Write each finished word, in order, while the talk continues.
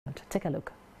department. Take a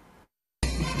look.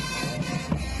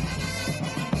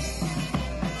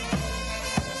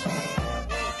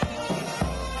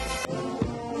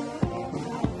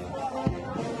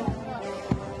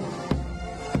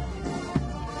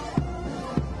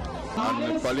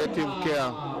 And palliative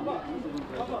care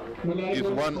is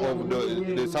one of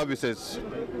the services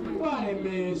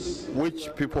which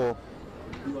people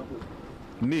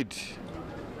need,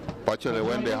 particularly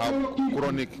when they have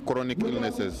chronic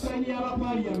illnesses.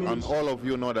 And all of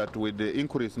you know that with the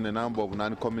increase in the number of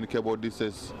non-communicable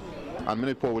diseases and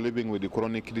many people living with the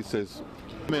chronic disease,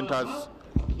 government has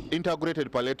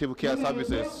integrated palliative care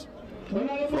services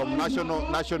from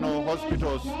national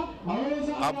hospitals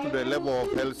up to the level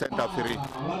of health center free.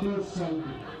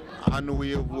 And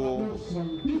we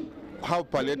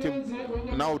have palliative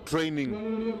now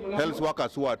training health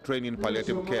workers who are trained in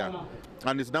palliative care,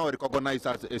 and it's now recognized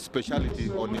as a specialty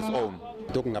on its own.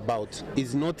 Talking about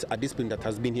is not a discipline that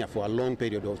has been here for a long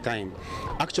period of time.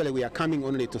 Actually, we are coming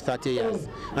only to 30 years,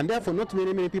 and therefore not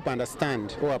many people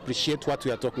understand or appreciate what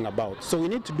we are talking about. So we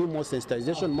need to do more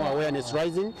sensitization, more awareness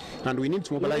rising, and we need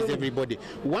to mobilize everybody.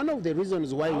 One of the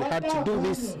reasons why we had to do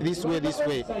this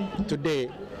way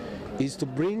today is to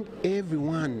bring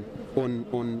everyone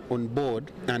on board,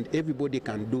 and everybody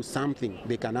can do something.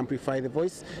 They can amplify the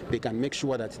voice, they can make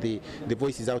sure that the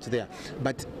voice is out there.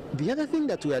 But the other thing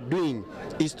that we are doing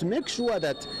is to make sure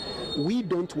that we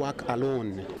don't work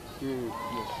alone.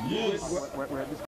 Yes.